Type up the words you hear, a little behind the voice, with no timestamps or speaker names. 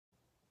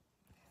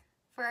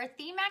For our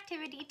theme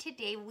activity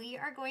today, we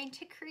are going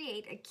to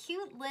create a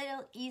cute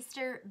little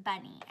Easter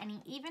bunny, and he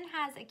even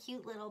has a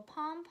cute little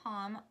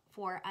pom-pom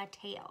for a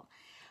tail.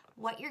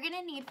 What you're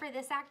gonna need for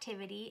this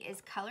activity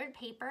is colored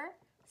paper,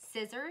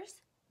 scissors,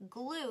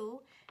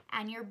 glue,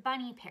 and your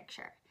bunny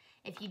picture.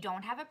 If you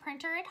don't have a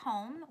printer at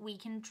home, we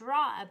can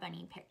draw a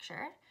bunny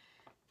picture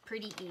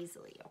pretty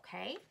easily,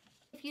 okay?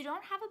 If you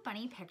don't have a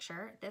bunny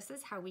picture, this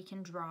is how we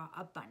can draw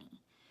a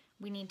bunny.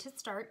 We need to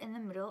start in the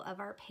middle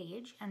of our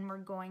page, and we're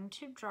going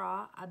to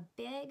draw a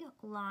big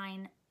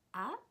line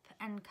up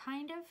and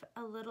kind of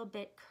a little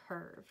bit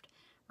curved.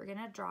 We're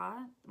gonna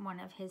draw one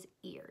of his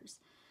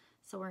ears.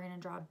 So we're gonna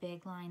draw a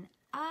big line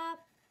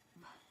up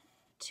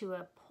to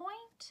a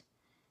point,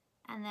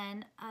 and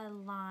then a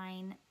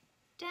line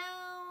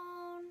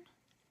down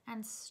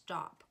and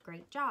stop.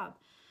 Great job.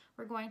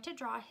 We're going to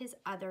draw his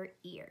other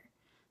ear.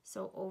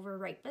 So over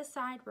right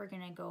beside, we're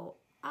gonna go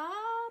up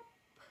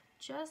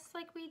just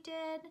like we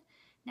did.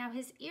 Now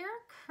his ear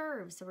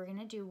curves, so we're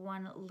gonna do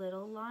one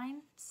little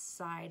line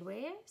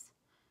sideways.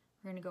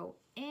 We're gonna go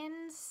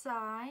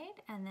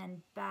inside and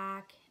then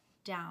back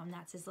down.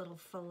 That's his little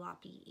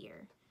floppy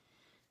ear.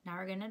 Now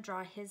we're gonna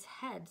draw his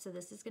head. So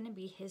this is gonna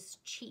be his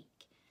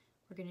cheek.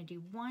 We're gonna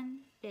do one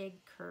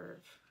big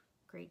curve.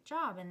 Great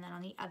job. And then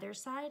on the other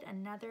side,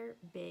 another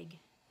big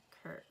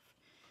curve.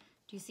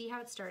 Do you see how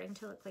it's starting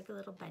to look like a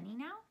little bunny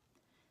now?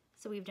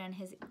 So we've done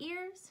his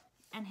ears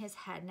and his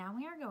head. Now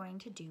we are going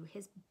to do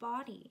his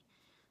body.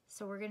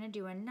 So we're gonna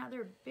do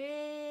another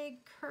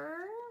big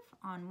curve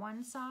on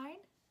one side,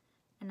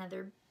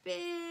 another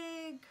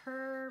big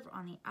curve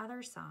on the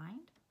other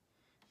side.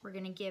 We're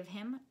gonna give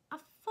him a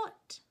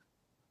foot.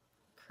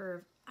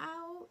 Curve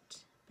out,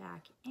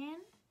 back in,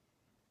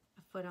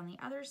 a foot on the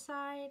other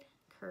side,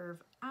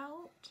 curve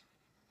out,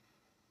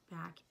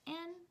 back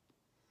in,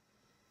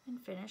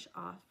 and finish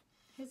off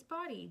his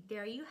body.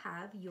 There you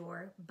have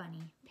your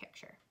bunny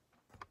picture.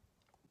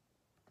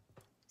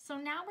 So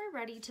now we're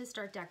ready to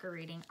start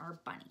decorating our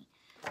bunny.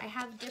 I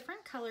have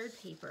different colored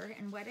paper,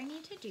 and what I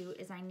need to do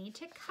is I need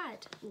to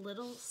cut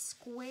little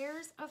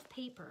squares of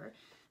paper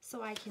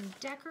so I can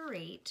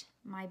decorate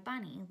my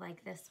bunny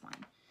like this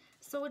one.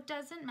 So it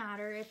doesn't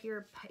matter if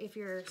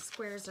your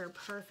squares are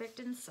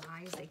perfect in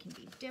size. They can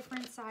be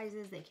different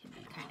sizes, they can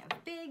be kind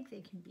of big,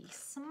 they can be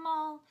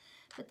small,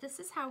 but this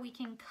is how we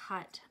can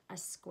cut a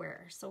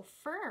square. So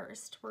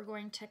first, we're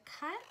going to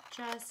cut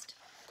just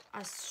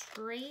a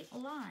straight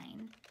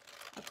line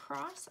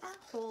across our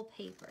whole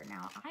paper.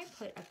 Now I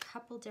put a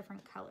couple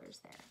different colors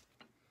there.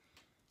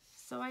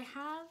 So I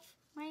have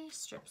my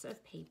strips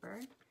of paper.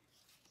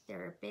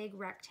 They're a big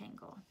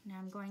rectangle. Now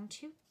I'm going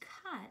to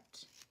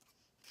cut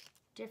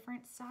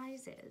different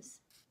sizes.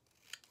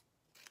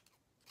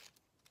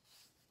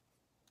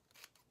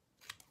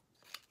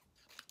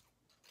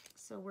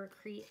 So we're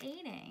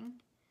creating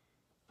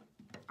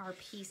our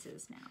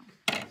pieces now.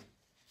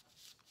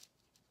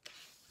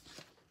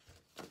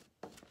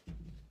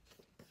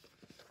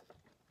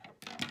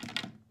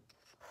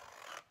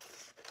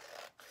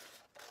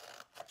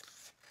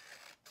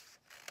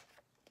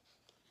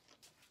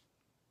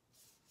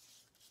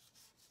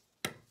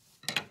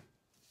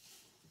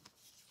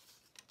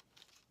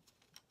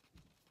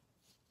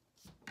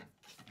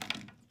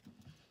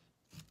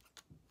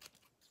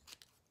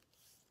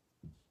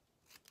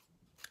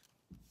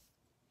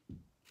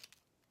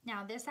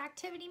 Now this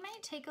activity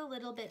might take a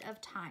little bit of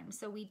time,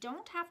 so we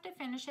don't have to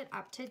finish it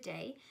up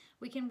today.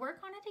 We can work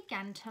on it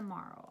again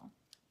tomorrow.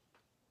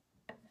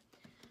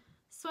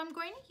 So I'm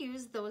going to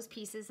use those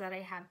pieces that I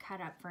have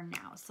cut up for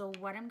now. So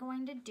what I'm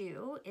going to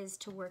do is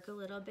to work a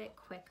little bit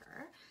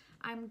quicker.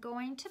 I'm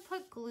going to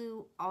put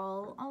glue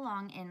all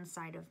along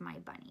inside of my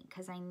bunny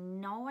because I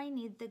know I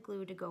need the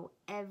glue to go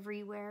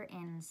everywhere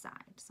inside.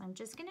 So I'm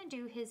just gonna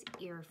do his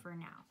ear for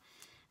now.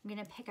 I'm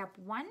gonna pick up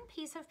one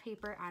piece of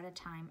paper at a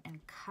time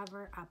and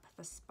cover up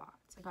the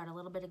spots. I got a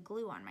little bit of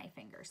glue on my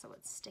finger, so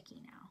it's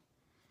sticky now,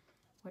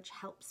 which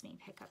helps me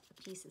pick up the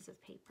pieces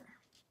of paper.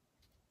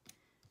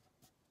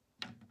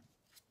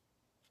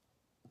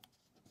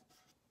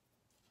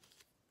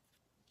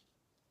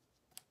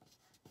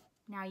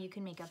 Now you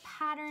can make a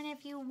pattern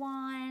if you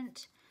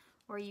want,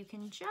 or you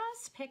can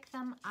just pick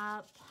them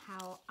up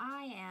how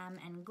I am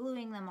and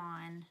gluing them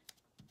on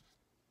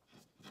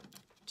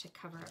to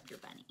cover up your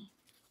bunny.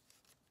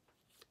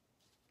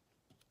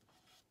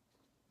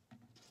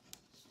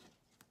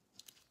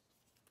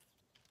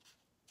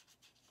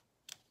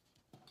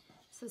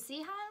 So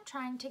see how I'm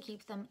trying to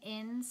keep them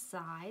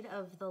inside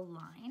of the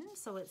line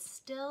so it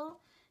still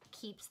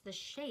keeps the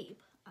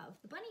shape of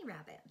the bunny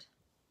rabbit.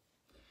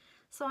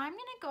 So I'm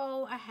gonna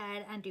go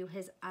ahead and do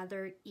his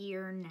other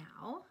ear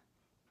now.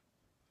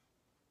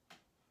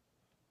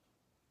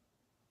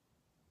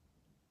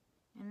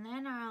 And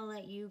then I'll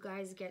let you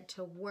guys get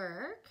to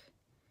work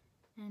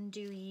and do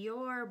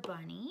your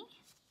bunny.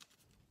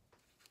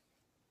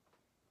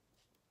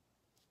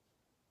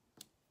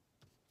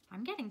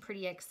 I'm getting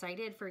pretty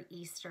excited for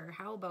Easter.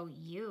 How about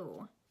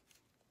you?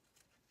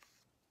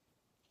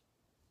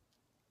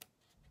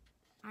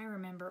 I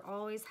remember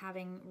always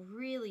having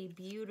really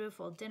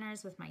beautiful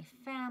dinners with my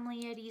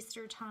family at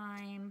Easter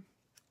time.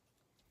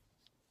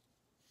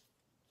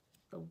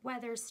 The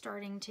weather's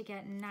starting to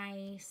get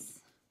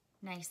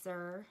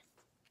nicer.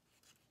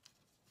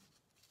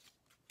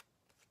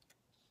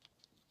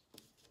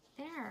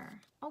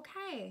 There,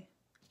 okay.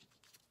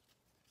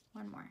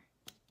 One more,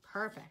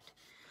 perfect.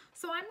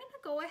 So I'm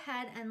gonna go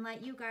ahead and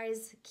let you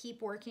guys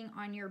keep working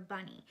on your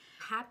bunny.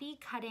 Happy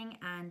cutting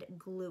and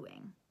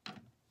gluing.